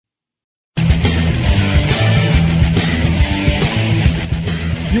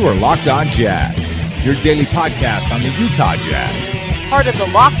You are Locked On Jazz, your daily podcast on the Utah Jazz. Part of the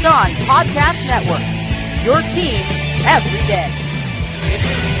Locked On Podcast Network, your team every day. It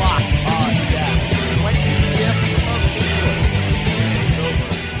is Locked On Jazz, 25th of April. Season's over.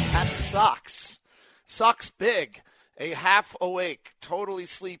 That sucks. Sucks big. A half awake, totally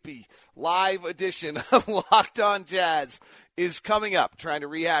sleepy, live edition of Locked On Jazz is coming up, trying to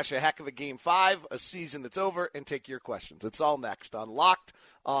rehash a heck of a Game 5, a season that's over, and take your questions. It's all next on Locked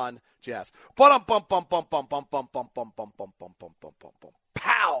On Jazz. Pow!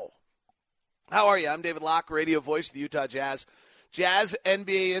 How are you? I'm David Locke, radio voice of the Utah Jazz, Jazz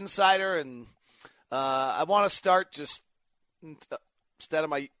NBA insider, and I want to start just instead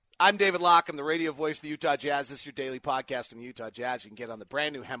of I'm David Locke. I'm the radio voice of the Utah Jazz. This is your daily podcast on the Utah Jazz. You can get on the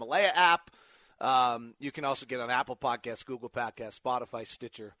brand new Himalaya app. You can also get on Apple Podcasts, Google Podcasts, Spotify,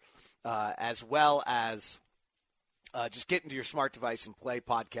 Stitcher, as well as just get into your smart device and play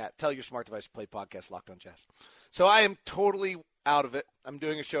podcast. Tell your smart device to play podcast Locked On Jazz. So I am totally out of it. I'm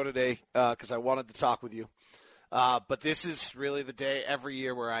doing a show today because I wanted to talk with you. But this is really the day every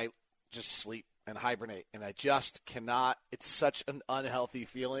year where I just sleep and hibernate, and I just cannot. It's such an unhealthy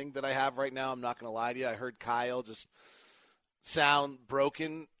feeling that I have right now. I'm not going to lie to you. I heard Kyle just sound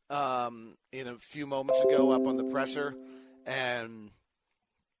broken in a few moments ago up on the presser, and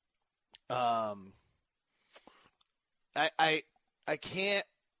I can't,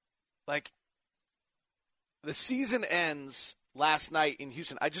 like, the season ends last night in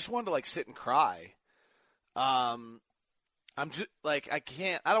Houston. I just wanted to sit and cry. I'm just I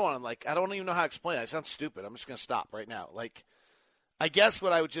can't. I don't want to I don't even know how to explain it. I sound stupid. I'm just gonna stop right now. I guess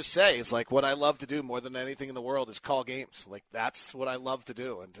what I would just say is what I love to do more than anything in the world is call games. That's what I love to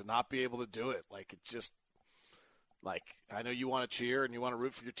do, and to not be able to do it, it's just I know you want to cheer and you want to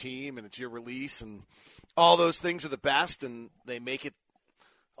root for your team, and it's your release, and all those things are the best, and they make it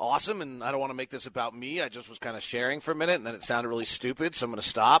awesome. And I don't want to make this about me. I just was kind of sharing for a minute, and then it sounded really stupid, so I'm going to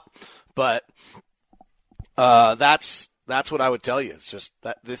stop. But that's what I would tell you. It's just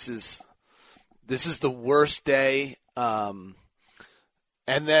that this is the worst day. And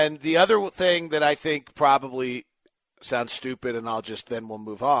then the other thing that I think probably sounds stupid, and we'll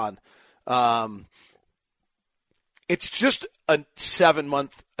move on. It's just a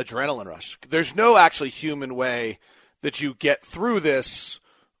 7-month adrenaline rush. There's no actually human way that you get through this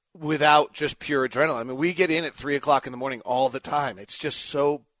without just pure adrenaline. I mean, we get in at 3 o'clock in the morning all the time. It's just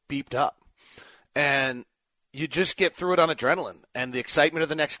so beeped up. And you just get through it on adrenaline and the excitement of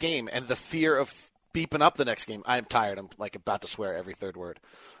the next game and the fear of beeping up the next game. I'm tired. I'm about to swear every third word.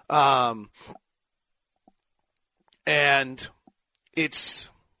 And it's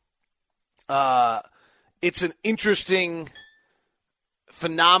an interesting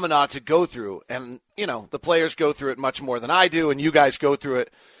phenomena to go through. And, the players go through it much more than I do, and you guys go through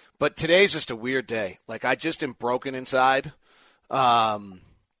it. But today's just a weird day. I just am broken inside. I'm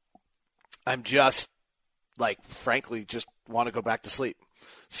just, frankly, just want to go back to sleep.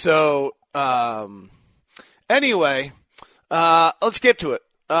 So, anyway, let's get to it.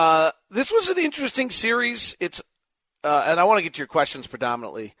 This was an interesting series. It's, and I want to get to your questions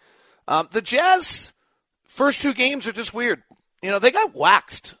predominantly. The Jazz first 2 games are just weird. They got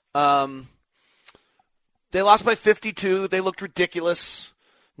waxed. They lost by 52. They looked ridiculous.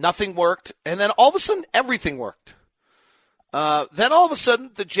 Nothing worked. And then all of a sudden, everything worked. Then all of a sudden,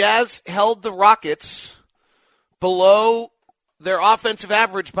 the Jazz held the Rockets below their offensive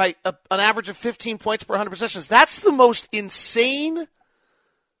average by an average of 15 points per 100 possessions. That's the most insane,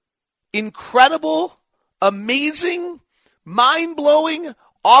 incredible, amazing, mind-blowing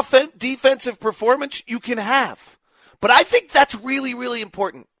defensive performance you can have. But I think that's really, really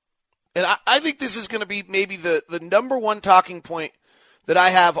important. And I think this is going to be maybe the number one talking point that I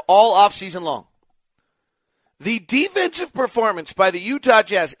have all offseason long. The defensive performance by the Utah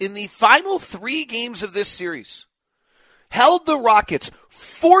Jazz in the final 3 games of this series held the Rockets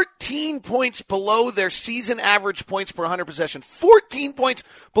 14 points below their season average points per 100 possession. 14 points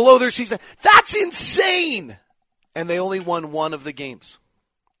below their season. That's insane! And they only won 1 of the games.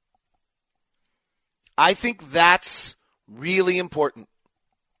 I think that's really important.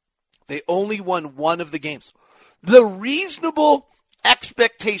 They only won 1 of the games. The reasonable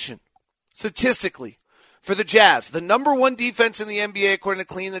expectation, statistically, for the Jazz, the number 1 defense in the NBA according to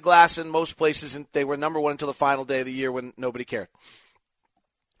Clean the Glass in most places, and they were number 1 until the final day of the year when nobody cared.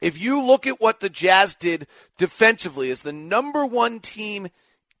 If you look at what the Jazz did defensively as the number 1 team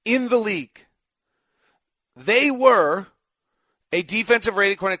in the league, they were a defensive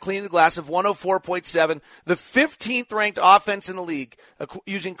rating according to Clean the Glass of 104.7, the 15th ranked offense in the league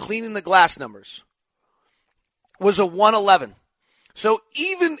using Cleaning the Glass numbers was a 111. So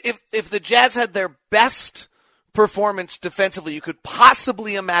even if the Jazz had their best performance defensively you could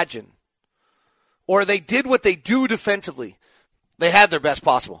possibly imagine, or they did what they do defensively, they had their best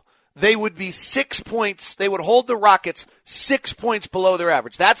possible, they would be 6 points. They would hold the Rockets 6 points below their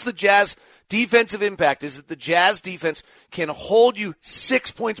average. That's the Jazz defensive impact, is that the Jazz defense can hold you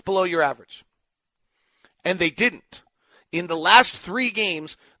 6 points below your average. And they didn't. In the last 3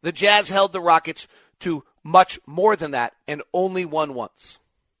 games, the Jazz held the Rockets to much more than that and only won once.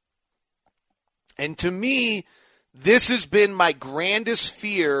 And to me, this has been my grandest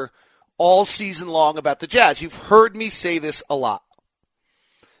fear all season long about the Jazz. You've heard me say this a lot.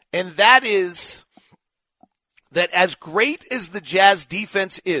 And that is that as great as the Jazz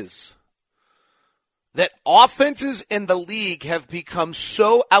defense is, that offenses in the league have become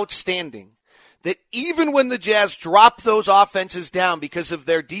so outstanding that even when the Jazz drop those offenses down because of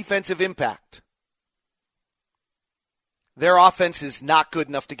their defensive impact, their offense is not good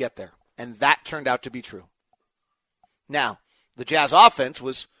enough to get there. And that turned out to be true. Now, the Jazz offense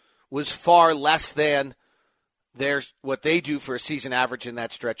was far less than what they do for a season average in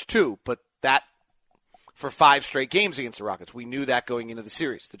that stretch too, but that for 5 straight games against the Rockets. We knew that going into the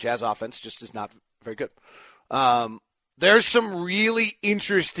series. The Jazz offense just is not very good. There's some really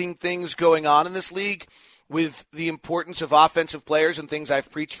interesting things going on in this league with the importance of offensive players and things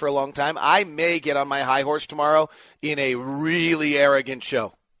I've preached for a long time. I may get on my high horse tomorrow in a really arrogant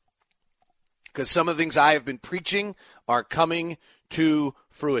show because some of the things I have been preaching are coming to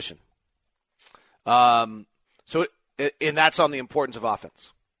fruition. And that's on the importance of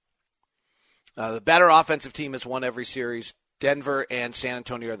offense. The better offensive team has won every series. Denver and San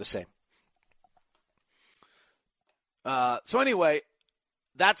Antonio are the same. So anyway,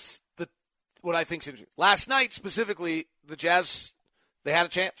 that's what I think is interesting. Last night, specifically, the Jazz, they had a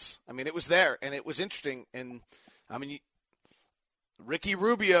chance. I mean, it was there, and it was interesting. And, I mean, Ricky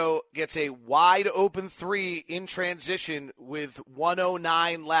Rubio gets a wide-open 3 in transition with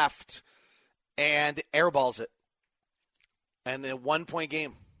 1:09 left and airballs it. And a 1-point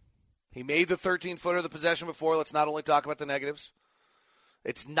game. He made the 13-footer the possession before. Let's not only talk about the negatives.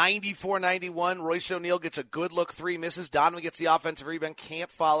 It's 94-91. Royce O'Neal gets a good look 3, misses. Donovan gets the offensive rebound,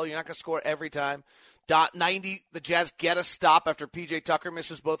 can't follow. You're not going to score every time. 90, the Jazz get a stop after P.J. Tucker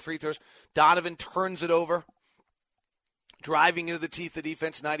misses both free throws. Donovan turns it over, driving into the teeth of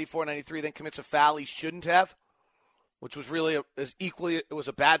defense, 94-93, then commits a foul he shouldn't have, which was really it was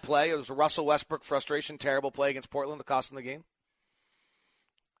a bad play. It was a Russell Westbrook frustration, terrible play against Portland that cost him the game.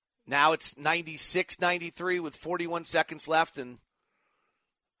 Now it's 96-93 with 41 seconds left, and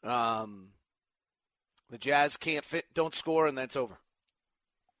the Jazz don't score, and that's over.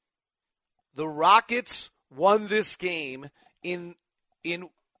 The Rockets won this game in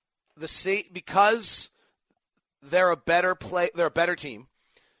the because they're a better team.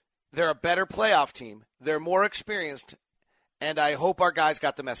 They're a better playoff team. They're more experienced, and I hope our guys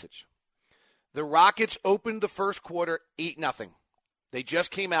got the message. The Rockets opened the first quarter 8-0. They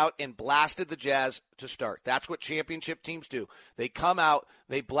just came out and blasted the Jazz to start. That's what championship teams do. They come out,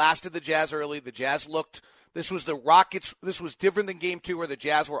 they blasted the Jazz early. The Jazz looked – this was the Rockets – this was different than Game 2 where the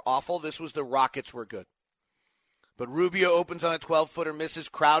Jazz were awful. This was the Rockets were good. But Rubio opens on a 12-footer, misses.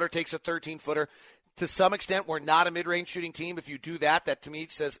 Crowder takes a 13-footer. To some extent, we're not a mid-range shooting team. If you do that, that to me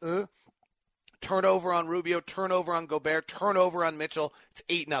says, turnover on Rubio, turnover on Gobert, turnover on Mitchell. It's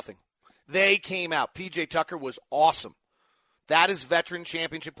 8-0. They came out. P.J. Tucker was awesome. That is veteran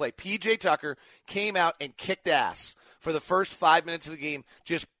championship play. P.J. Tucker came out and kicked ass for the first 5 minutes of the game.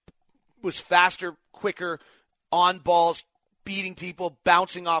 Just was faster, quicker, on balls, beating people,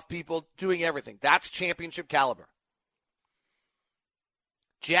 bouncing off people, doing everything. That's championship caliber.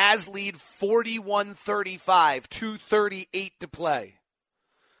 Jazz lead 41-35, 2:38 to play.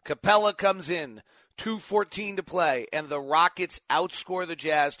 Capella comes in, 2:14 to play, and the Rockets outscore the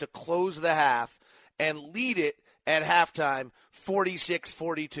Jazz to close the half and lead it at halftime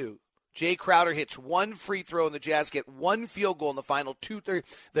 46-42. Jay Crowder hits 1 free throw, and the Jazz get 1 field goal in the final 2:30.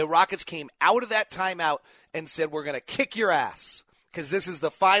 The Rockets came out of that timeout and said, we're going to kick your ass because this is the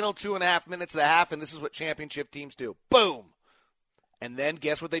final 2.5 minutes of the half, and this is what championship teams do. Boom. And then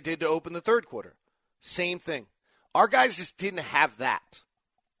guess what they did to open the third quarter? Same thing. Our guys just didn't have that.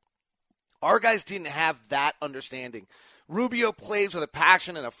 Our guys didn't have that understanding. Rubio plays with a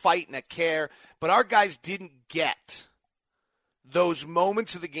passion and a fight and a care, but our guys didn't get those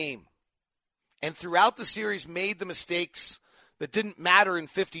moments of the game. And throughout the series made the mistakes that didn't matter in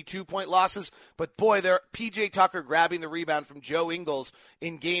 52-point losses. But, boy, P.J. Tucker grabbing the rebound from Joe Ingles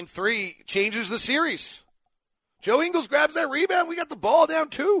in Game 3 changes the series. Joe Ingles grabs that rebound. We got the ball down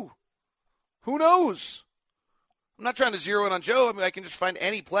 2. Who knows? I'm not trying to zero in on Joe. I mean, I can just find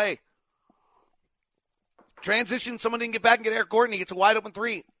any play. Transition, someone didn't get back and get Eric Gordon. He gets a wide open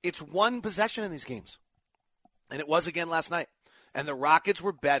three. It's one possession in these games. And it was again last night. And the Rockets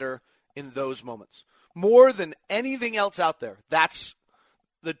were better in those moments. More than anything else out there. That's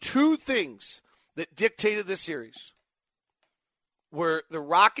the two things that dictated this series were the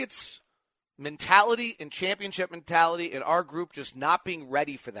Rockets' mentality and championship mentality and our group just not being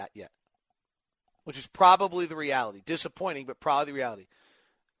ready for that yet, which is probably the reality. Disappointing, but probably the reality.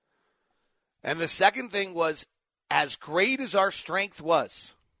 And the second thing was, as great as our strength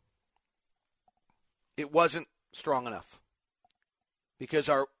was, it wasn't strong enough because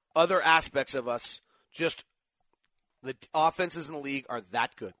our other aspects of us, just the offenses in the league are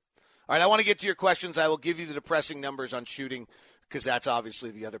that good. All right, I want to get to your questions. I will give you the depressing numbers on shooting because that's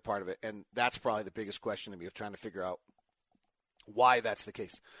obviously the other part of it, and that's probably the biggest question to me of trying to figure out why that's the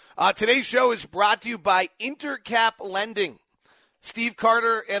case. Today's show is brought to you by Intercap Lending. Steve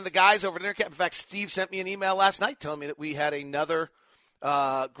Carter and the guys over at Intercap. In fact, Steve sent me an email last night telling me that we had another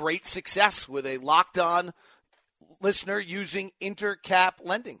great success with a locked-on listener using Intercap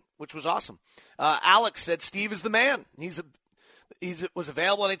Lending, which was awesome. Alex said Steve is the man. He was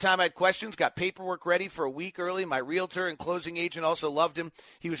available anytime I had questions, got paperwork ready for a week early. My realtor and closing agent also loved him.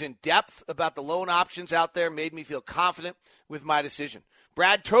 He was in depth about the loan options out there, made me feel confident with my decision.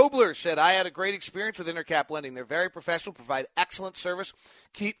 Brad Tobler said, I had a great experience with Intercap Lending. They're very professional, provide excellent service,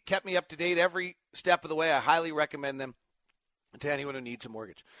 kept me up to date every step of the way. I highly recommend them to anyone who needs a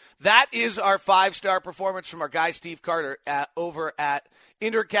mortgage. That is our 5-star performance from our guy Steve Carter over at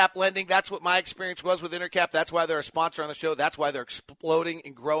Intercap Lending. That's what my experience was with Intercap. That's why they're a sponsor on the show. That's why they're exploding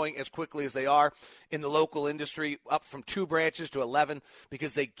and growing as quickly as they are in the local industry, up from 2 branches to 11,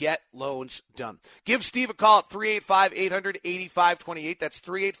 because they get loans done. Give Steve a call at 385-800-8528. That's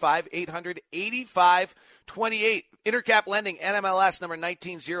 385-800-8528. Intercap Lending, NMLS number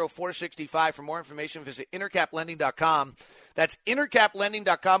 190465. For more information, visit intercaplending.com. That's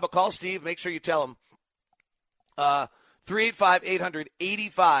intercaplending.com. But call Steve. Make sure you tell him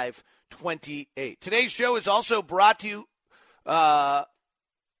 385-800-8528. Today's show is also brought to you. No,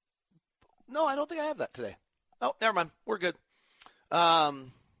 I don't think I have that today. Oh, never mind. We're good.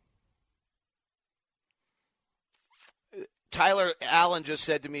 Tyler Allen just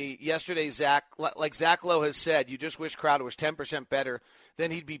said to me yesterday, Zach, like Zach Lowe has said, you just wish Crowder was 10% better,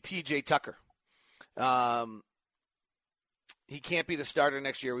 then he'd be P.J. Tucker. He can't be the starter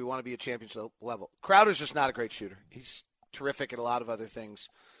next year. We want to be a championship level. Crowder's just not a great shooter. He's terrific at a lot of other things.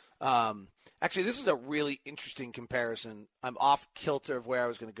 Actually, this is a really interesting comparison. I'm off kilter of where I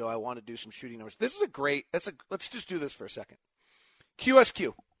was going to go. I want to do some shooting numbers. This is let's just do this for a second.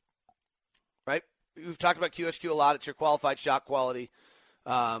 QSQ, right? We've talked about QSQ a lot. It's your qualified shot quality.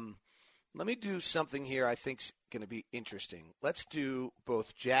 Let me do something here I think's going to be interesting. Let's do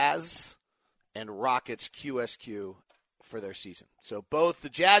both Jazz and Rockets QSQ for their season. So both the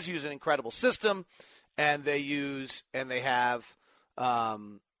Jazz use an incredible system, and they have a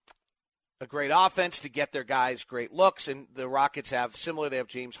great offense to get their guys great looks, and the Rockets have similar. They have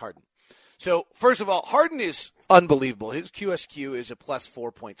James Harden. So, first of all, Harden is unbelievable. His QSQ is a plus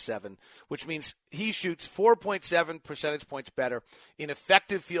 4.7, which means he shoots 4.7 percentage points better in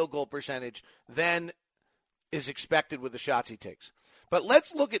effective field goal percentage than is expected with the shots he takes. But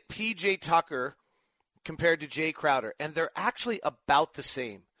let's look at P.J. Tucker compared to Jay Crowder, and they're actually about the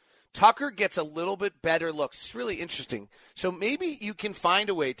same. Tucker gets a little bit better looks. It's really interesting. So maybe you can find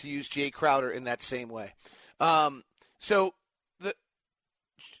a way to use Jay Crowder in that same way. So the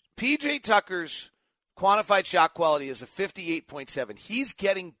P.J. Tucker's quantified shot quality is a 58.7. He's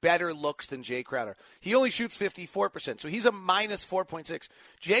getting better looks than Jay Crowder. He only shoots 54%, so he's a minus 4.6.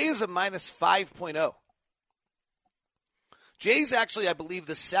 Jay is a minus 5.0. Jay's actually, I believe,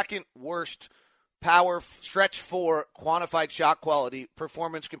 the second worst power stretch for quantified shot quality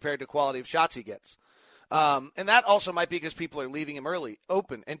performance compared to quality of shots he gets. And that also might be because people are leaving him early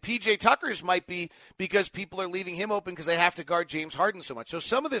open. And P.J. Tucker's might be because people are leaving him open because they have to guard James Harden so much. So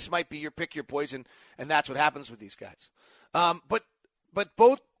some of this might be your pick your poison, and that's what happens with these guys. But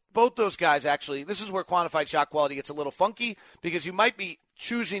both those guys actually, this is where quantified shot quality gets a little funky because you might be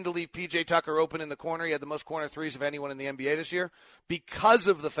choosing to leave P.J. Tucker open in the corner. He had the most corner threes of anyone in the NBA this year because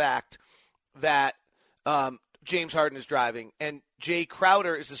of the fact that James Harden is driving, and Jay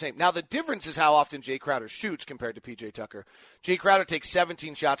Crowder is the same. Now, the difference is how often Jay Crowder shoots compared to P.J. Tucker. Jay Crowder takes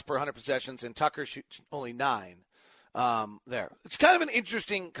 17 shots per 100 possessions, and Tucker shoots only 9 there. It's kind of an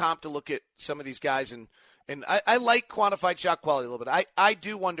interesting comp to look at some of these guys, and I like quantified shot quality a little bit. I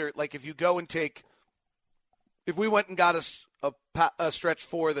do wonder, like, if you go and take – if we went and got a stretch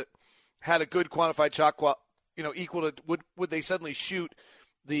 4 that had a good quantified shot equal to would they suddenly shoot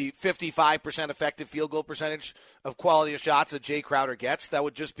the 55% effective field goal percentage of quality of shots that Jay Crowder gets? That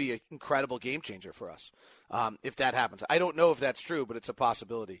would just be an incredible game changer for us if that happens. I don't know if that's true, but it's a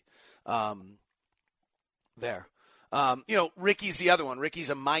possibility there. Ricky's the other one. Ricky's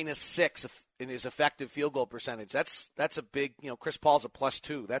a -6 in his effective field goal percentage. That's a big, Chris Paul's a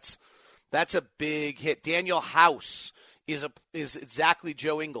 +2. That's a big hit. Daniel House is exactly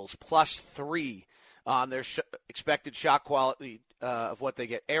Joe Ingles, +3 on their expected shot quality of what they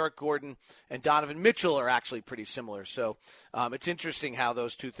get. Eric Gordon and Donovan Mitchell are actually pretty similar. So it's interesting how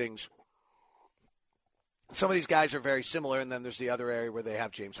those two things, some of these guys are very similar, and then there's the other area where they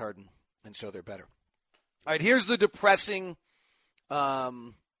have James Harden, and so they're better. All right, here's the depressing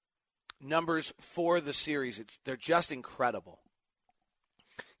numbers for the series. They're just incredible.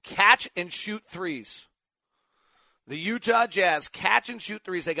 Catch and shoot threes. The Utah Jazz catch and shoot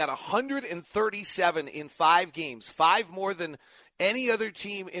threes. They got 137 in 5 games, 5 more than any other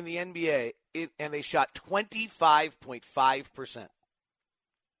team in the NBA, and they shot 25.5%.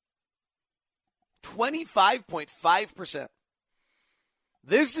 25.5%.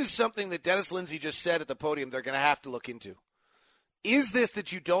 This is something that Dennis Lindsay just said at the podium they're going to have to look into. Is this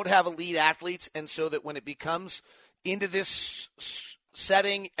that you don't have elite athletes, and so that when it becomes into this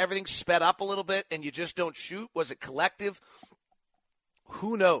setting, everything's sped up a little bit and you just don't shoot? Was it collective?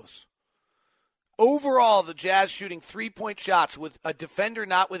 Who knows? Overall, the Jazz shooting 3-point shots with a defender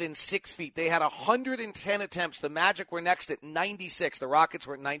not within 6 feet. They had 110 attempts. The Magic were next at 96. The Rockets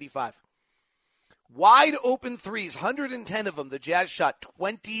were at 95. Wide open threes, 110 of them. The Jazz shot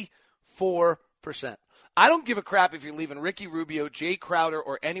 24%. I don't give a crap if you're leaving Ricky Rubio, Jay Crowder,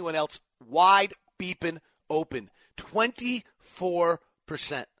 or anyone else wide beeping open.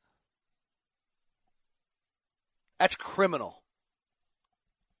 24%. That's criminal.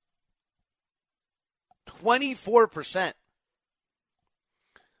 24%.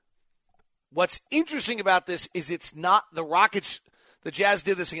 What's interesting about this is it's not the Rockets. The Jazz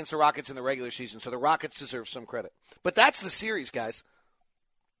did this against the Rockets in the regular season, so the Rockets deserve some credit. But that's the series, guys.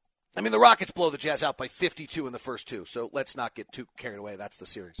 I mean, the Rockets blow the Jazz out by 52 in the first 2, so let's not get too carried away. That's the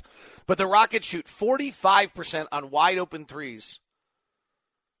series. But the Rockets shoot 45% on wide-open threes,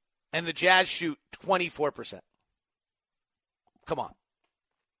 and the Jazz shoot 24%. Come on.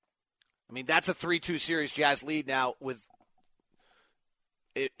 I mean, that's a 3-2 series. Jazz lead now with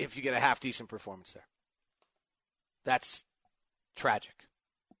if you get a half-decent performance there. That's tragic.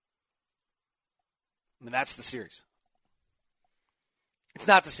 I mean, that's the series. It's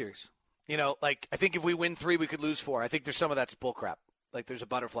not the series. I think if we win 3, we could lose 4. I think there's some of that's bullcrap. Like there's a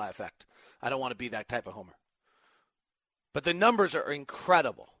butterfly effect. I don't want to be that type of homer. But the numbers are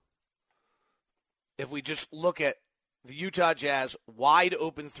incredible. If we just look at the Utah Jazz wide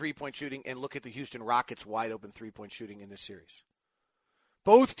open 3-point shooting and look at the Houston Rockets wide open 3-point shooting in this series.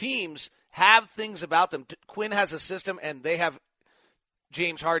 Both teams have things about them. Quinn has a system, and they have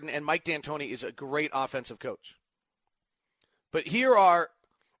James Harden, and Mike D'Antoni is a great offensive coach. But here are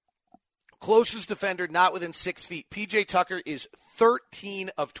closest defender not within 6 feet. P.J. Tucker is 13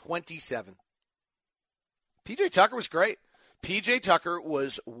 of 27. P.J. Tucker was great. P.J. Tucker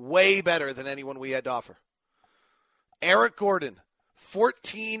was way better than anyone we had to offer. Eric Gordon,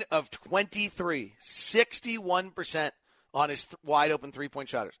 14 of 23, 61% on his wide-open 3-point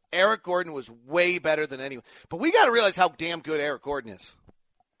shotters. Eric Gordon was way better than anyone. But we got to realize how damn good Eric Gordon is.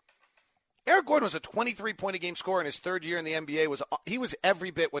 Eric Gordon was a 23-point-a-game scorer in his third year in the NBA. He was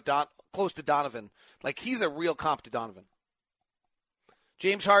every bit close to Donovan. Like, he's a real comp to Donovan.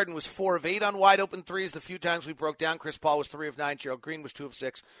 James Harden was 4 of 8 on wide-open threes the few times we broke down. Chris Paul was 3 of 9. Gerald Green was 2 of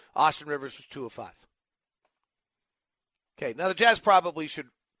 6. Austin Rivers was 2 of 5. Okay, now the Jazz probably should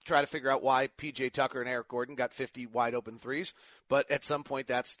try to figure out why P.J. Tucker and Eric Gordon got 50 wide-open threes, but at some point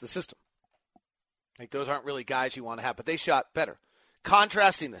that's the system. Like, those aren't really guys you want to have, but they shot better.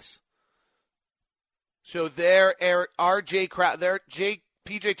 Contrasting this. So P.J.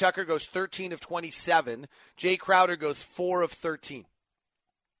 Tucker goes 13 of 27. Jay Crowder goes 4 of 13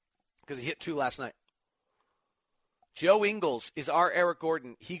 because he hit 2 last night. Joe Ingles is our Eric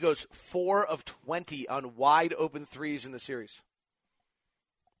Gordon. He goes 4 of 20 on wide open threes in the series.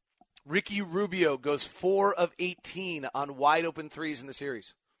 Ricky Rubio goes 4 of 18 on wide open threes in the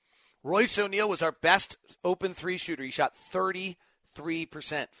series. Royce O'Neal was our best open three shooter. He shot 33%,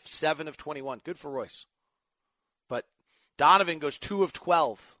 7 of 21. Good for Royce. But Donovan goes 2 of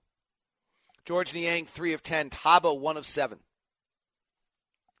 12. George Niang, 3 of 10. Thabo, 1 of 7.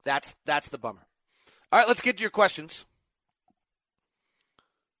 That's the bummer. All right, let's get to your questions.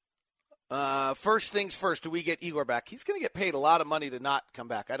 First things first, do we get Igor back? He's going to get paid a lot of money to not come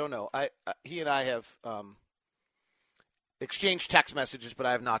back. I don't know. He and I have exchanged text messages, but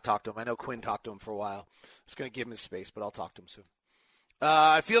I have not talked to him. I know Quinn talked to him for a while. I was going to give him his space, but I'll talk to him soon.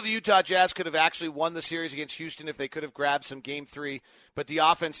 I feel the Utah Jazz could have actually won the series against Houston if they could have grabbed some Game 3, but the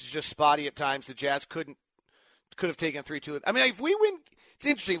offense is just spotty at times. The Jazz could have taken 3-2. I mean, if we win, it's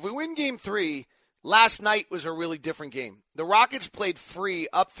interesting. If we win Game 3, last night was a really different game. The Rockets played free,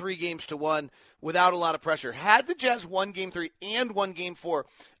 up 3-1 without a lot of pressure. Had the Jazz won Game 3 and won Game 4,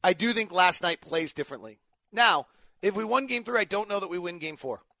 I do think last night plays differently. Now, if we won Game 3, I don't know that we win Game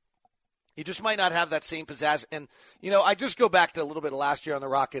 4. You just might not have that same pizzazz. And, I just go back to a little bit of last year on the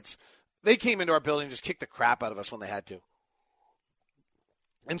Rockets. They came into our building and just kicked the crap out of us when they had to.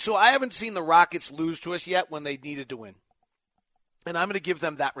 And so I haven't seen the Rockets lose to us yet when they needed to win. And I'm going to give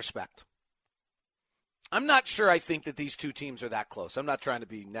them that respect. I'm not sure I think that these two teams are that close. I'm not trying to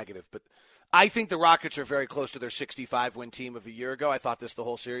be negative, but I think the Rockets are very close to their 65-win team of a year ago. I thought this the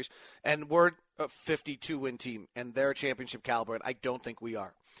whole series. And we're a 52-win team, and they're a championship caliber, and I don't think we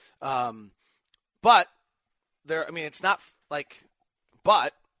are. But it's not like,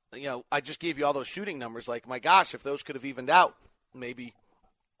 but, I just gave you all those shooting numbers. Like, my gosh, if those could have evened out, maybe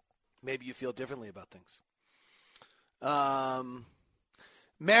you feel differently about things.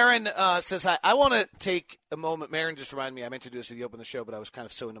 Marin says, hi. I want to take a moment. Marin just reminded me, I meant to do this at the open of the show, but I was kind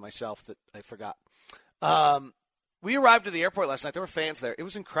of so into myself that I forgot. We arrived at the airport last night. There were fans there. It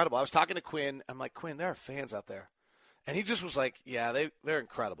was incredible. I was talking to Quinn. I'm like, Quinn, there are fans out there. And he just was like, yeah, they're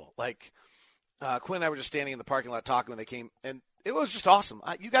incredible. Like, Quinn and I were just standing in the parking lot talking when they came, and it was just awesome.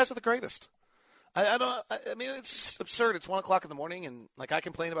 You guys are the greatest. I mean, it's absurd. It's 1 o'clock in the morning, and, like, I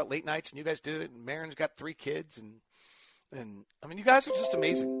complain about late nights, and you guys do it, and Marin's got 3 kids, and I mean, you guys are just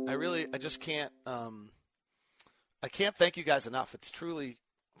amazing. I just can't, I can't thank you guys enough. It's truly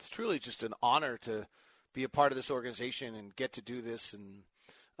just an honor to be a part of this organization and get to do this, and,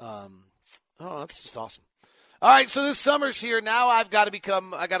 it's just awesome. All right, so this summer's here. Now I got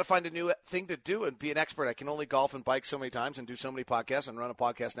to find a new thing to do and be an expert. I can only golf and bike so many times and do so many podcasts and run a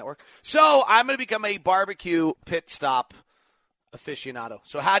podcast network. So I'm going to become a barbecue pit stop aficionado.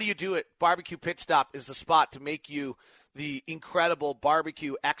 So how do you do it? Barbecue Pit Stop is the spot to make you the incredible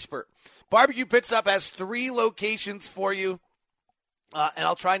barbecue expert. Barbecue Pit Stop has 3 locations for you. And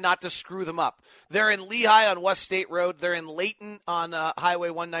I'll try not to screw them up. They're in Lehigh on West State Road. They're in Layton on Highway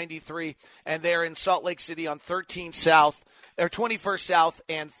 193. And they're in Salt Lake City on 13 South, or 21st South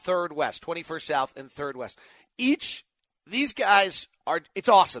and 3rd West. 21st South and 3rd West. These guys it's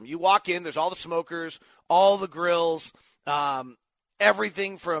awesome. You walk in, there's all the smokers, all the grills,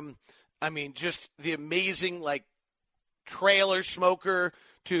 everything from, just the amazing, like, trailer smoker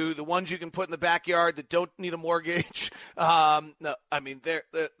to the ones you can put in the backyard that don't need a mortgage. The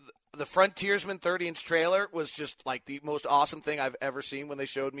Frontiersman 30-inch trailer was just like the most awesome thing I've ever seen when they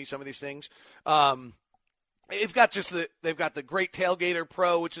showed me some of these things. They've got the Great Tailgater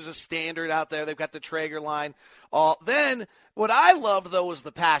Pro, which is a standard out there. They've got the Traeger line. Then what I loved, though, was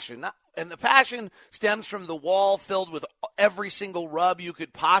the passion. And the passion stems from the wall filled with every single rub you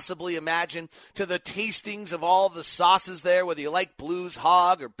could possibly imagine, to the tastings of all the sauces there, whether you like Blues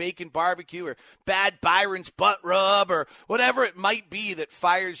Hog or Bacon Barbecue or Bad Byron's Butt Rub or whatever it might be that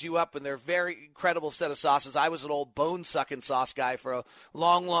fires you up. And they're a very incredible set of sauces. I was an old bone-sucking sauce guy for a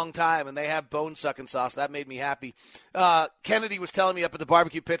long, long time, and they have bone-sucking sauce. That made me happy. Kennedy was telling me up at the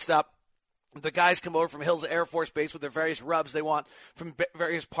Barbecue Pit Stop, the guys come over from Hills Air Force Base with their various rubs they want from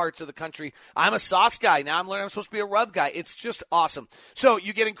various parts of the country. I'm a sauce guy. Now I'm learning I'm supposed to be a rub guy. It's just awesome. So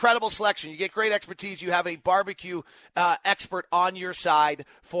you get incredible selection. You get great expertise. You have a barbecue expert on your side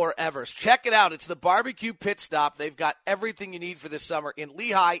forever. So check it out. It's the Barbecue Pit Stop. They've got everything you need for this summer in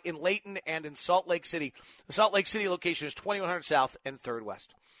Lehigh, in Layton, and in Salt Lake City. The Salt Lake City location is 2100 South and 3rd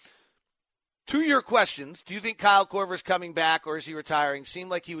West. To your questions, do you think Kyle Korver is coming back or is he retiring? Seemed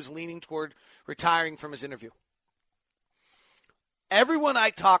like he was leaning toward retiring from his interview. Everyone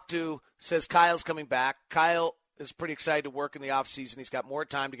I talk to says Kyle's coming back. Kyle is pretty excited to work in the offseason. He's got more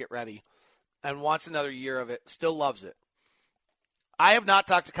time to get ready and wants another year of it. Still loves it. I have not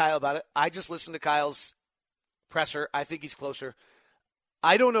talked to Kyle about it. I just listened to Kyle's presser. I think he's closer.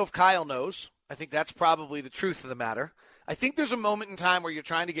 I don't know if Kyle knows. I think that's probably the truth of the matter. I think there's a moment in time where you're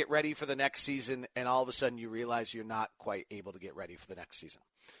trying to get ready for the next season, and all of a sudden you realize you're not quite able to get ready for the next season,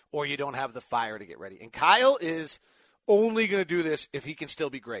 or you don't have the fire to get ready. And Kyle is only going to do this if he can still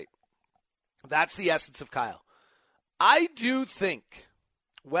be great. That's the essence of Kyle. I do think,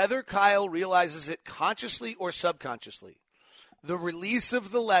 whether Kyle realizes it consciously or subconsciously, the release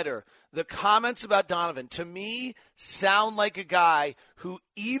of the letter, the comments about Donovan, to me, sound like a guy who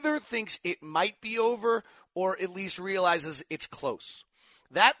either thinks it might be over or at least realizes it's close.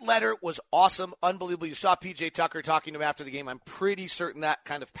 That letter was awesome, unbelievable. You saw P.J. Tucker talking to him after the game. I'm pretty certain that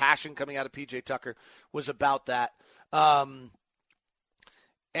kind of passion coming out of P.J. Tucker was about that. And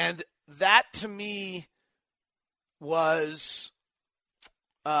that, to me, was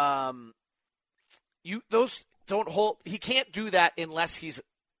those don't hold. He can't do that unless he's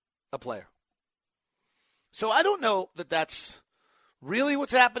a player. So I don't know that that's really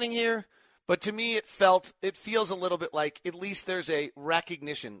what's happening here. But to me, it feels a little bit like at least there's a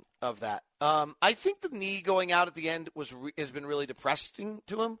recognition of that. I think the knee going out at the end has been really depressing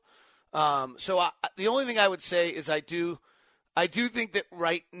to him. The only thing I would say is I do think that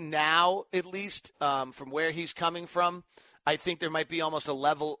right now, at least from where he's coming from, I think there might be almost a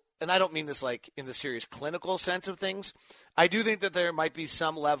level, and I don't mean this like in the serious clinical sense of things. I do think that there might be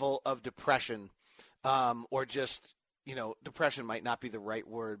some level of depression or just, depression might not be the right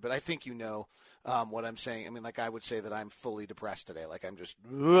word, but I think what I'm saying. I mean, like I would say that I'm fully depressed today. Like I'm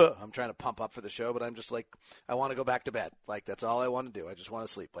trying to pump up for the show, but I'm just like, I want to go back to bed. Like that's all I want to do. I just want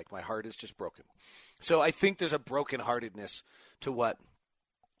to sleep. Like my heart is just broken. So I think there's a brokenheartedness to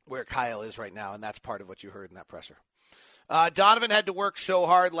where Kyle is right now, and that's part of what you heard in that presser. Donovan had to work so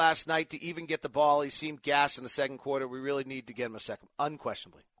hard last night to even get the ball. He seemed gassed in the second quarter. We really need to get him a second,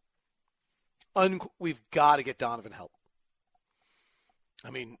 unquestionably. We've got to get Donovan help. I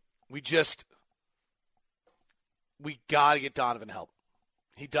mean, we got to get Donovan help.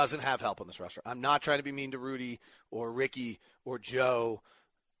 He doesn't have help on this roster. I'm not trying to be mean to Rudy or Ricky or Joe.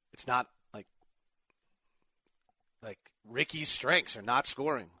 It's not like Ricky's strengths are not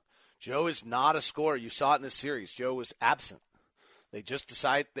scoring. Joe is not a scorer. You saw it in this series. Joe was absent. They just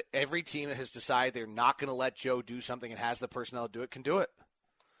decide that every team that has decided they're not going to let Joe do something and has the personnel to do it can do it.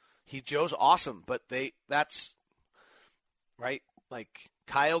 Joe's awesome, but that's right. Like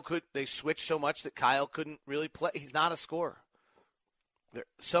they switched so much that Kyle couldn't really play. He's not a scorer.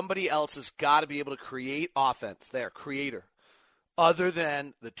 Somebody else has got to be able to create offense there, creator, other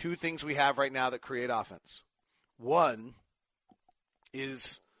than the two things we have right now that create offense. One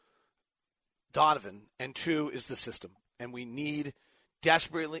is Donovan, and two is the system. And we need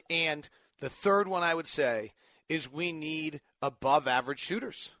desperately, and the third one I would say is we need above average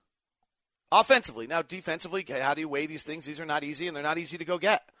shooters. Offensively. Now, defensively, how do you weigh these things? These are not easy, and they're not easy to go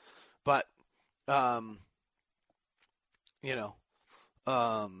get. But, how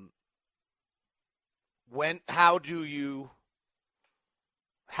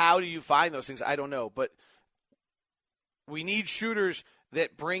do you find those things? I don't know. But we need shooters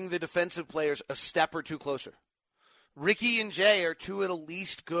that bring the defensive players a step or two closer. Ricky and Jay are two of the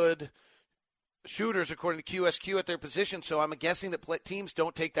least good shooters, according to QSQ, at their position, so I'm guessing that teams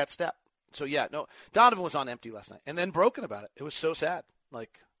don't take that step. So, Donovan was on empty last night and then broken about it. It was so sad,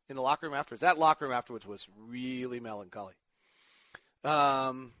 like in the locker room afterwards. That locker room afterwards was really melancholy.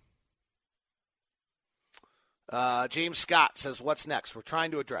 James Scott says, what's next? We're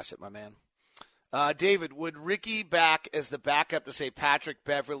trying to address it, my man. David, would Ricky back as the backup to, say, Patrick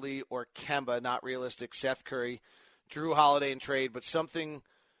Beverly or Kemba? Not realistic. Seth Curry, Drew Holiday in trade, but something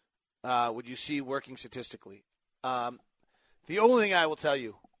would you see working statistically? The only thing I will tell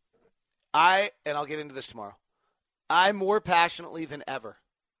you, and I'll get into this tomorrow, I more passionately than ever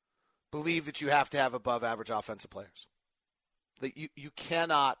believe that you have to have above average offensive players. That you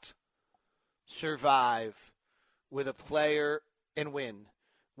cannot survive with a player and win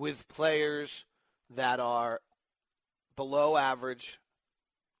with players that are below average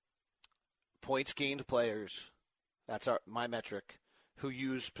points gained players. That's my metric, who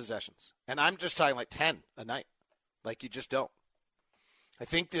use possessions. And I'm just talking like 10 a night. Like you just don't. I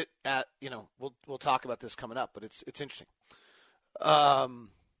think that we'll talk about this coming up, but it's interesting. So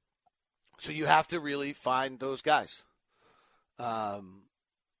you have to really find those guys. Kemba's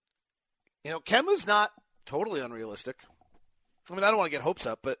not totally unrealistic. I mean, I don't want to get hopes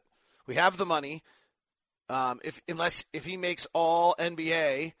up, but we have the money. If he makes all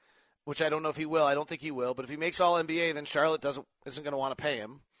NBA, which I don't know if he will, I don't think he will, but if he makes all NBA, then Charlotte isn't going to want to pay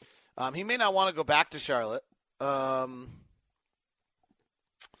him. He may not want to go back to Charlotte.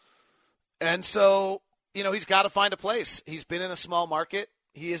 And so, he's got to find a place. He's been in a small market.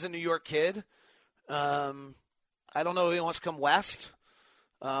 He is a New York kid. I don't know if he wants to come west,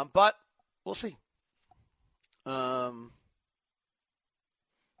 but we'll see. I'll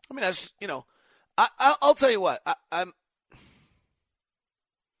tell you what.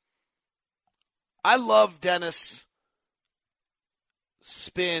 I love Dennis'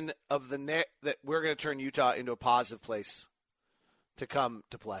 spin of that we're going to turn Utah into a positive place to come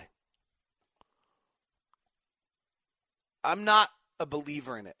to play. I'm not a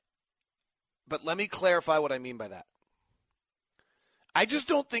believer in it, but let me clarify what I mean by that. I just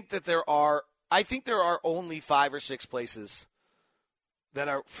don't think that there are – I think there are only 5 or 6 places that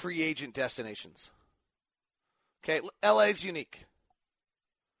are free agent destinations. Okay, LA's unique.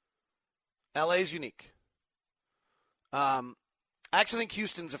 LA's unique. I actually think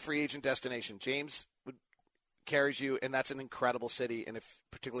Houston's a free agent destination. James carries you, and that's an incredible city, and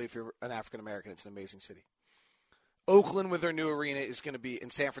particularly if you're an African-American, it's an amazing city. Oakland with their new arena is going to be –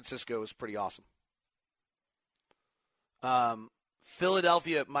 and San Francisco is pretty awesome.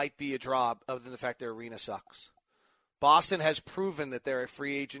 Philadelphia might be a draw other than the fact their arena sucks. Boston has proven that they're a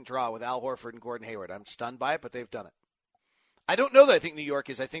free agent draw with Al Horford and Gordon Hayward. I'm stunned by it, but they've done it. I don't know that I think New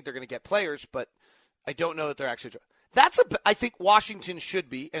York is. I think they're going to get players, but I don't know that they're actually – I think Washington should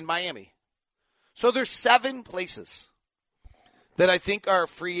be, and Miami. So there's 7 places that I think are a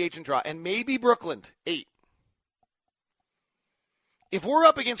free agent draw, and maybe Brooklyn, 8. If we're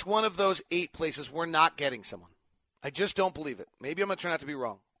up against one of those 8 places, we're not getting someone. I just don't believe it. Maybe I'm going to turn out to be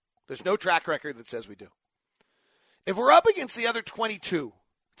wrong. There's no track record that says we do. If we're up against the other 22,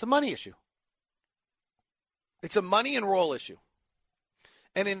 it's a money issue. It's a money and role issue.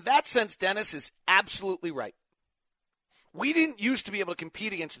 And in that sense, Dennis is absolutely right. We didn't used to be able to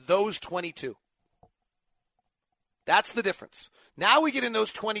compete against those 22. That's the difference. Now we get in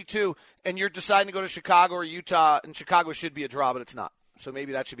those 22, and you're deciding to go to Chicago or Utah, and Chicago should be a draw, but it's not. So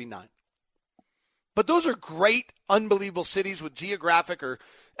maybe that should be 9. But those are great, unbelievable cities with geographic or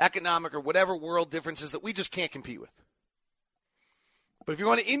economic or whatever world differences that we just can't compete with. But if you're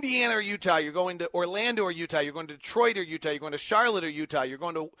going to Indiana or Utah, you're going to Orlando or Utah, you're going to Detroit or Utah, you're going to Charlotte or Utah, you're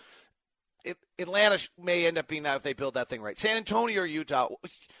going to Atlanta may end up being that if they build that thing right. San Antonio or Utah,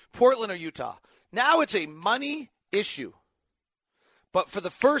 Portland or Utah. Now it's a money issue. But for the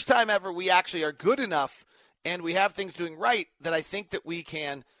first time ever, we actually are good enough and we have things doing right that I think that we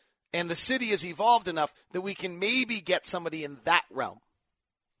can, and the city has evolved enough that we can maybe get somebody in that realm.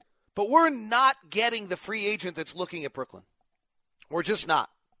 But we're not getting the free agent that's looking at Brooklyn. We're just not.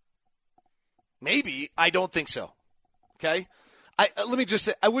 Maybe. I don't think so. Okay? Let me just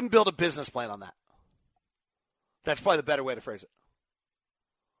say, I wouldn't build a business plan on that. That's probably the better way to phrase it.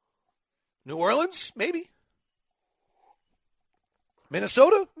 New Orleans? Maybe.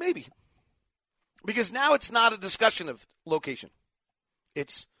 Minnesota? Maybe. Because now it's not a discussion of location.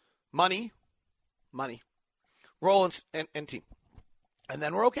 It's money, role, and team. And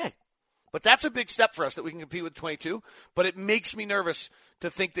then we're okay. But that's a big step for us that we can compete with 22. But it makes me nervous to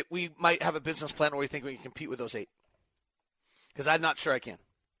think that we might have a business plan where we think we can compete with those 8. Because I'm not sure I can.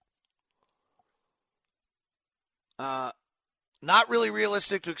 Not really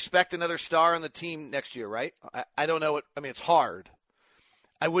realistic to expect another star on the team next year, right? I don't know. It's hard.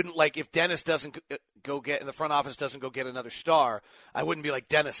 I wouldn't if Dennis doesn't go get, in the front office doesn't go get another star, I wouldn't be like,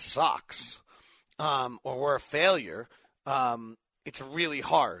 Dennis sucks or we're a failure. It's really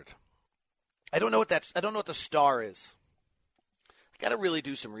hard. I don't know what the star is. I got to really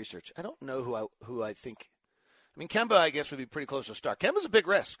do some research. I don't know who I think. Kemba, I guess, would be pretty close to a star. Kemba's a big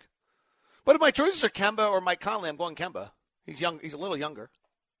risk. But if my choices are Kemba or Mike Conley, I'm going Kemba. He's young. He's a little younger.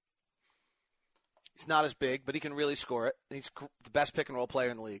 He's not as big, but he can really score it. He's the best pick-and-roll player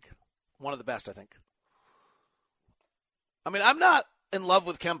in the league. One of the best, I think. I'm not in love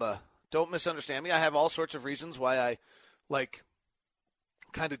with Kemba. Don't misunderstand me. I have all sorts of reasons why I,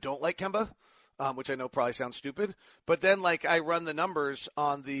 kind of don't like Kemba, which I know probably sounds stupid. But then, I run the numbers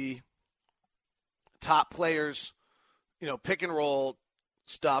on the top players, pick-and-roll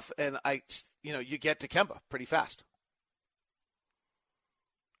stuff, and you get to Kemba pretty fast.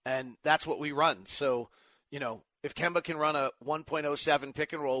 And that's what we run. So, if Kemba can run a 1.07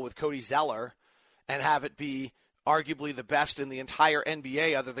 pick and roll with Cody Zeller and have it be arguably the best in the entire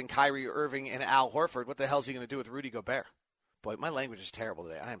NBA other than Kyrie Irving and Al Horford, what the hell is he going to do with Rudy Gobert? Boy, my language is terrible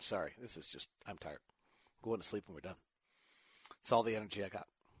today. I am sorry. I'm tired. I'm going to sleep when we're done. It's all the energy I got.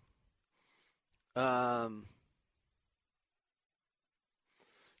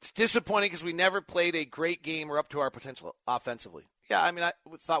 It's disappointing because we never played a great game or up to our potential offensively. Yeah, I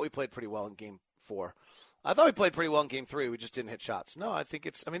thought we played pretty well in Game 4. I thought we played pretty well in Game 3. We just didn't hit shots. No, I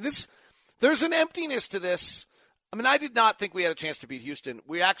think there's an emptiness to this. I did not think we had a chance to beat Houston.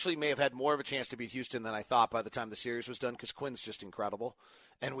 We actually may have had more of a chance to beat Houston than I thought by the time the series was done because Quinn's just incredible.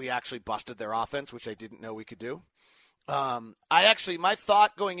 And we actually busted their offense, which I didn't know we could do. My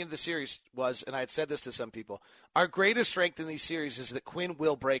thought going into the series was, and I had said this to some people, our greatest strength in these series is that Quinn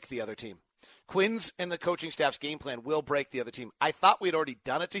will break the other team. Quinn's and the coaching staff's game plan will break the other team. I thought we had already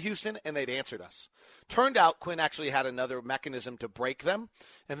done it to Houston, and they'd answered us. Turned out Quinn actually had another mechanism to break them,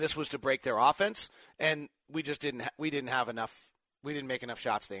 and this was to break their offense, and we just didn't have enough. We didn't make enough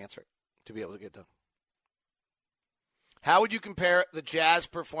shots to answer it, to be able to get done. How would you compare the Jazz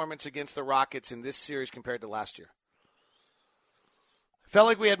performance against the Rockets in this series compared to last year? Felt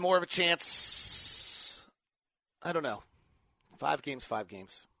like we had more of a chance. I don't know. 5 games.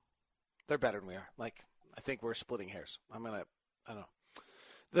 They're better than we are. I think we're splitting hairs. I don't know.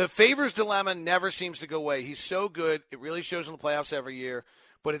 The Favors dilemma never seems to go away. He's so good. It really shows in the playoffs every year,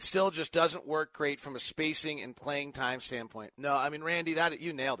 but it still just doesn't work great from a spacing and playing time standpoint. No, I mean, Randy,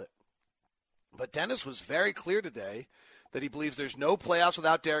 you nailed it. But Dennis was very clear today that he believes there's no playoffs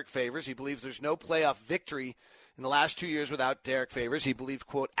without Derek Favors. He believes there's no playoff victory in the last 2 years without Derek Favors. He believed,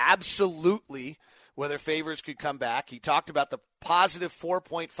 quote, absolutely whether Favors could come back. He talked about the positive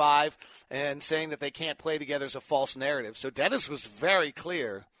 4.5 and saying that they can't play together is a false narrative. So Dennis was very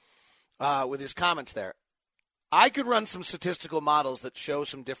clear with his comments there. I could run some statistical models that show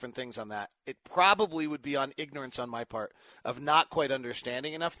some different things on that. It probably would be on ignorance on my part of not quite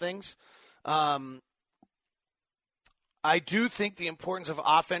understanding enough things. I do think the importance of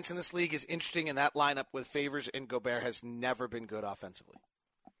offense in this league is interesting, and that lineup with Favors and Gobert has never been good offensively.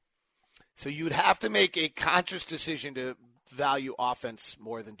 So you'd have to make a conscious decision to value offense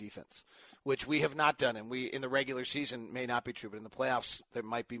more than defense, which we have not done, and we in the regular season may not be true, but in the playoffs there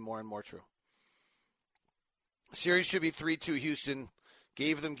might be more and more true. Series should be 3-2 Houston.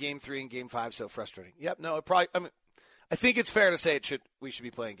 Gave them Game 3 and Game 5, so frustrating. Yep, no, it probably. I think it's fair to say we should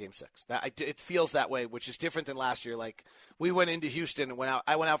be playing Game 6. It feels that way, which is different than last year. Like, we went into Houston and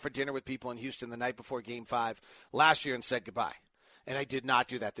I went out for dinner with people in Houston the night before Game 5 last year and said goodbye. And I did not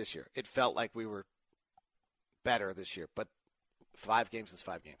do that this year. It felt like we were better this year, but 5 games is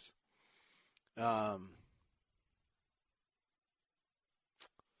 5 games. I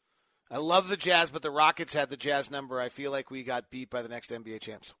love the Jazz, but the Rockets had the Jazz number. I feel like we got beat by the next NBA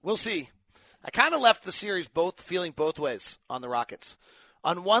champs. We'll see. I kind of left the series feeling both ways on the Rockets.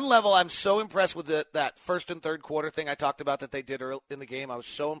 On one level, I'm so impressed with that first and third quarter thing I talked about that they did early in the game. I was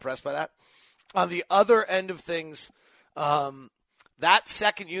so impressed by that. On the other end of things, that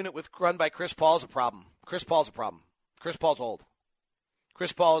second unit run by Chris Paul is a problem. Chris Paul's old.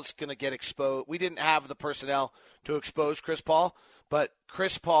 Chris Paul is going to get exposed. We didn't have the personnel to expose Chris Paul, but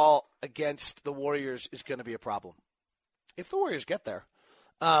Chris Paul against the Warriors is going to be a problem if the Warriors get there.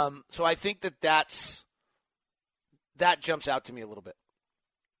 So I think that jumps out to me a little bit.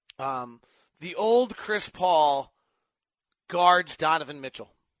 The old Chris Paul guards Donovan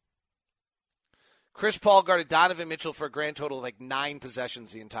Mitchell. Chris Paul guarded Donovan Mitchell for a grand total of 9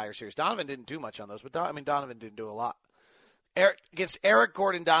 possessions the entire series. Donovan didn't do much on those, but Donovan didn't do a lot. Against Eric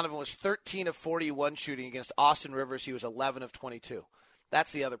Gordon, Donovan was 13 of 41 shooting. Against Austin Rivers, he was 11 of 22.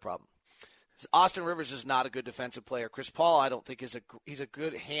 That's the other problem. Austin Rivers is not a good defensive player. Chris Paul, I don't think he's a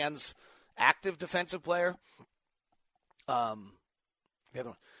good active defensive player. The other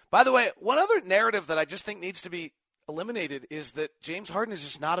one. By the way, one other narrative that I just think needs to be eliminated is that James Harden is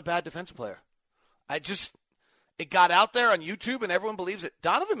just not a bad defensive player. It got out there on YouTube and everyone believes it.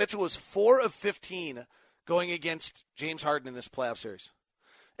 Donovan Mitchell was 4 of 15 going against James Harden in this playoff series.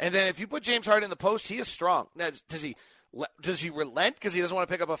 And then if you put James Harden in the post, he is strong. Now, does he relent because he doesn't want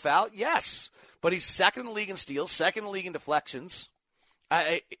to pick up a foul? Yes. But he's second in the league in steals, second in the league in deflections.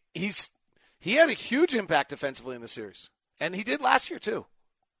 He had a huge impact defensively in the series. And he did last year too.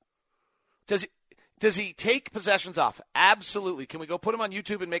 Does he take possessions off? Absolutely. Can we go put him on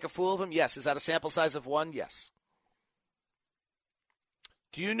YouTube and make a fool of him? Yes. Is that a sample size of 1? Yes.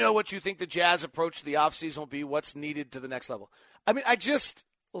 Do you know what you think the Jazz approach to the offseason will be? What's needed to the next level? I mean, I just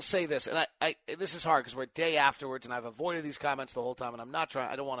will say this, and I this is hard because we're a day afterwards, and I've avoided these comments the whole time, and I'm not trying.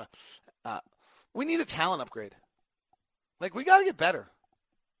 I don't want to. We need a talent upgrade. We got to get better.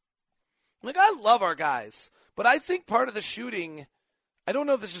 I love our guys, but I think part of the shooting, I don't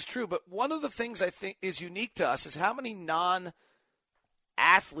know if this is true, but one of the things I think is unique to us is how many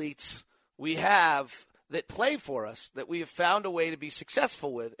non-athletes we have that play for us that we have found a way to be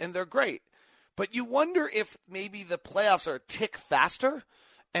successful with, and they're great. But you wonder if maybe the playoffs are a tick faster,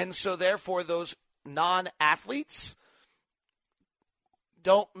 and so therefore those non-athletes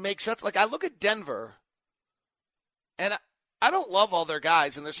don't make shots. I look at Denver, and I don't love all their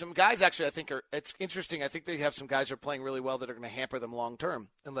guys, and there's some guys actually I think it's interesting. I think they have some guys who are playing really well that are going to hamper them long term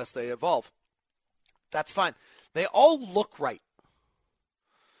unless they evolve. That's fine. They all look right.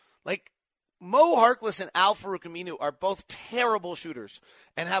 Mo Harkless and Al-Farouq Aminu are both terrible shooters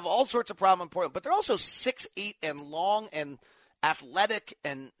and have all sorts of problems in Portland, but they're also 6'8" and long and athletic,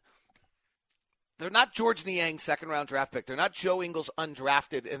 and they're not George Niang second-round draft pick. They're not Joe Ingles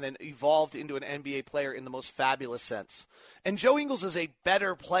undrafted and then evolved into an NBA player in the most fabulous sense. And Joe Ingles is a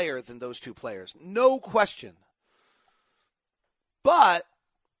better player than those two players, no question. But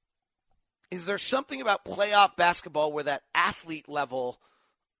is there something about playoff basketball where that athlete level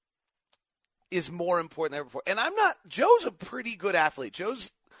is more important than ever before. And Joe's a pretty good athlete.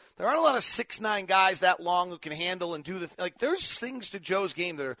 There aren't a lot of 6'9" guys that long who can handle and do there's things to Joe's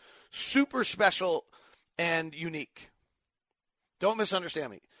game that are super special and unique. Don't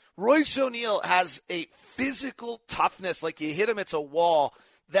misunderstand me. Royce O'Neal has a physical toughness, like you hit him, it's a wall,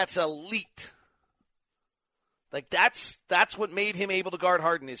 that's elite. Like that's what made him able to guard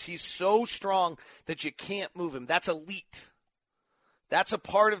Harden, is he's so strong that you can't move him. That's elite. That's a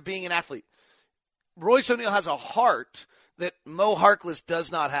part of being an athlete. Royce O'Neal has a heart that Mo Harkless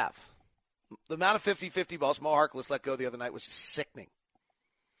does not have. The amount of 50-50 balls Mo Harkless let go the other night was sickening.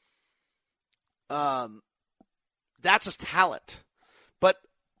 That's a talent. But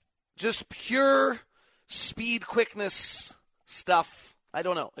just pure speed, quickness stuff, I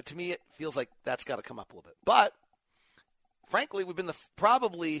don't know. To me, it feels like that's got to come up a little bit. But, frankly, we've been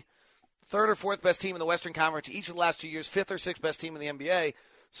probably third or fourth best team in the Western Conference each of the last 2 years, fifth or sixth best team in the NBA.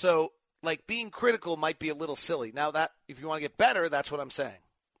 So, being critical might be a little silly. Now, that if you want to get better, that's what I'm saying.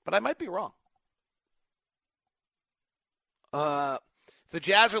 But I might be wrong. The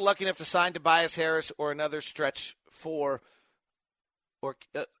Jazz are lucky enough to sign Tobias Harris or another stretch four, or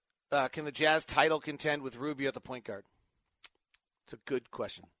can the Jazz title contend with Rubio at the point guard? It's a good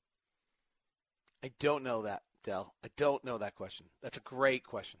question. I don't know that, Del. I don't know that question. That's a great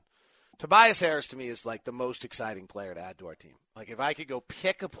question. Tobias Harris, to me, is the most exciting player to add to our team. If I could go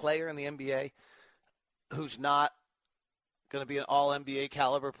pick a player in the NBA who's not going to be an all-NBA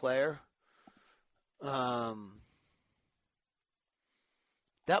caliber player, that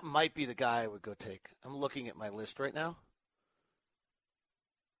might be the guy I would go take. I'm looking at my list right now.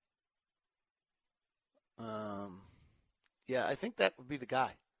 Yeah, I think that would be the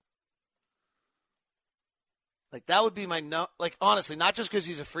guy. That would be my honestly, not just because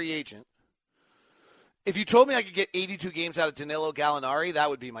he's a free agent. If you told me I could get 82 games out of Danilo Gallinari, that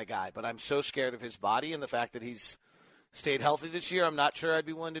would be my guy. But I'm so scared of his body and the fact that he's stayed healthy this year. I'm not sure I'd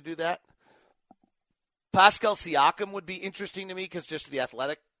be willing to do that. Pascal Siakam would be interesting to me because just the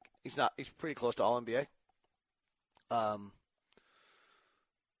athletic. He's pretty close to All-NBA.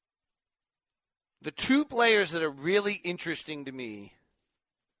 The two players that are really interesting to me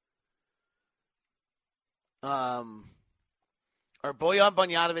are Bojan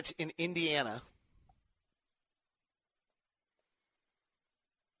Bogdanovic in Indiana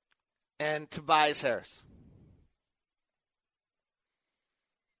and Tobias Harris.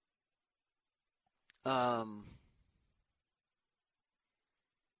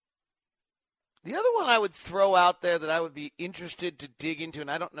 The other one I would throw out there that I would be interested to dig into,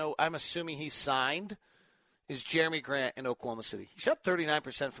 and I don't know, I'm assuming he's signed, is Jeremy Grant in Oklahoma City. He shot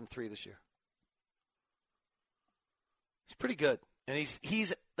 39% from three this year. He's pretty good, and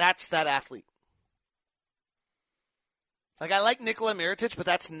that's that athlete. I like Nikola Mirotic, but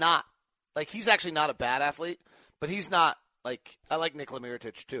that's not, he's actually not a bad athlete, but he's not, I like Nikola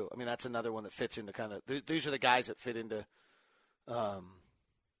Mirotic too. I mean, that's another one that fits into these are the guys that fit into,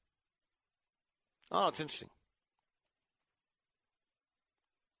 it's interesting.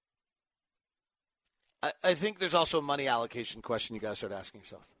 I think there's also a money allocation question you got to start asking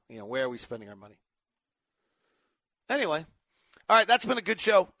yourself. Where are we spending our money? Anyway, all right, that's been a good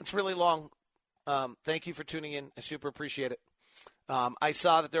show. It's really long. Thank you for tuning in. I super appreciate it. I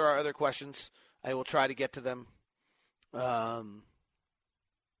saw that there are other questions. I will try to get to them.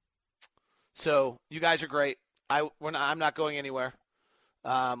 So you guys are great. I'm not going anywhere.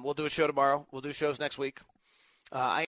 We'll do a show tomorrow. We'll do shows next week.